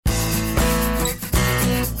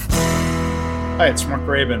Hi, it's Mark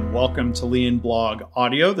Graban. Welcome to Lean Blog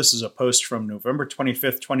Audio. This is a post from November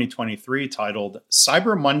 25th, 2023 titled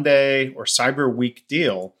Cyber Monday or Cyber Week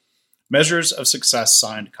Deal, Measures of Success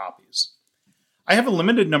Signed Copies. I have a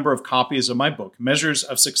limited number of copies of my book, Measures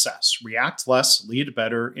of Success, React Less, Lead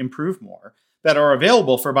Better, Improve More, that are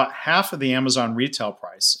available for about half of the Amazon retail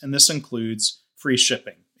price, and this includes free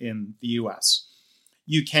shipping in the US.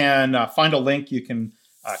 You can find a link you can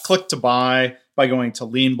click to buy by going to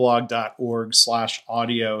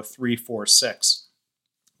leanblog.org/audio346.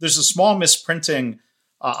 There's a small misprinting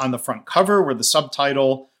on the front cover where the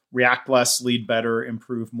subtitle, React Less, Lead Better,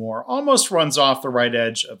 Improve More, almost runs off the right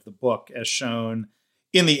edge of the book as shown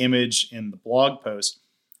in the image in the blog post.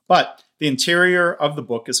 But the interior of the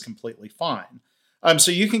book is completely fine.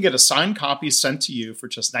 So you can get a signed copy sent to you for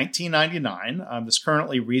just $19.99. This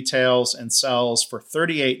currently retails and sells for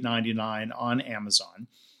 $38.99 on Amazon.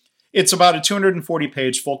 It's about a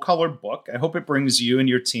 240-page full-colored book. I hope it brings you and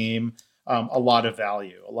your team a lot of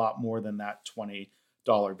value, a lot more than that $20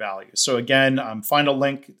 value. So again, find a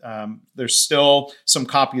link. There's still some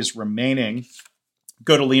copies remaining.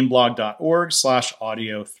 Go to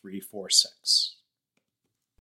leanblog.org/audio346.